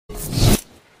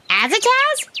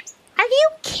Azataz? Are you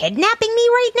kidnapping me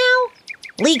right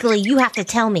now? Legally, you have to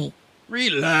tell me.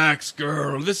 Relax,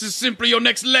 girl. This is simply your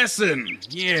next lesson.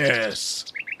 Yes.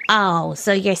 Oh,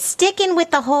 so you're sticking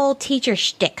with the whole teacher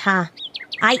shtick, huh?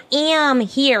 I am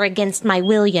here against my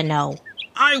will, you know.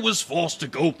 I was forced to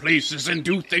go places and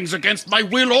do things against my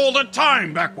will all the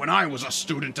time back when I was a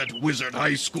student at Wizard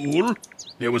High School.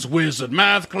 There was Wizard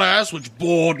Math class, which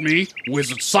bored me.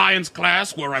 Wizard Science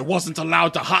class, where I wasn't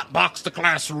allowed to hotbox the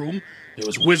classroom. There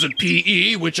was Wizard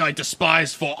PE, which I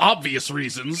despised for obvious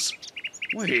reasons.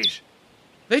 Wait,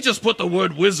 they just put the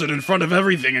word wizard in front of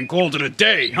everything and called it a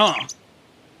day, huh?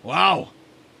 Wow,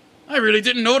 I really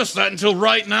didn't notice that until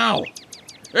right now.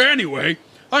 Anyway,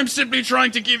 I'm simply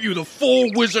trying to give you the full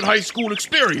Wizard High School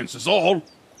experience is all.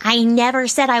 I never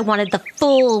said I wanted the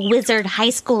full Wizard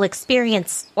High School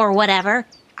experience, or whatever.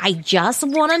 I just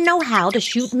want to know how to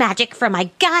shoot magic from my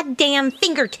goddamn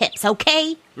fingertips,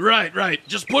 okay? Right.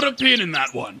 Just put a pin in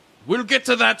that one. We'll get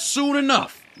to that soon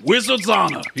enough. Wizard's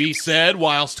honor, he said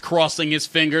whilst crossing his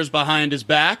fingers behind his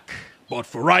back. But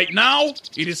for right now,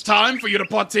 it is time for you to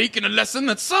partake in a lesson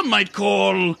that some might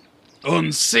call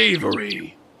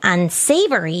unsavory.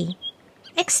 Unsavory?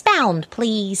 Expound,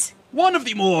 please. One of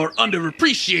the more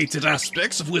underappreciated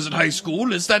aspects of Wizard High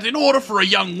School is that in order for a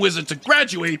young wizard to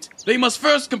graduate, they must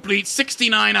first complete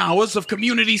 69 hours of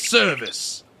community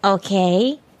service.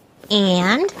 Okay.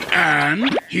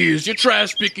 And here's your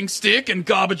trash-picking stick and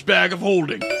garbage bag of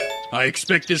holding. I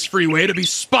expect this freeway to be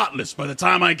spotless by the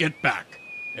time I get back.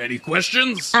 Any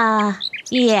questions?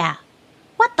 Yeah.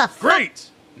 What the fuck? Great!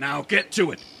 Now get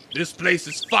to it. This place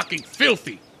is fucking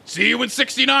filthy. See you in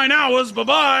 69 hours,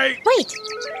 bye-bye! Wait,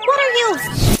 what are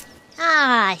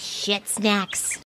you? Shit snacks.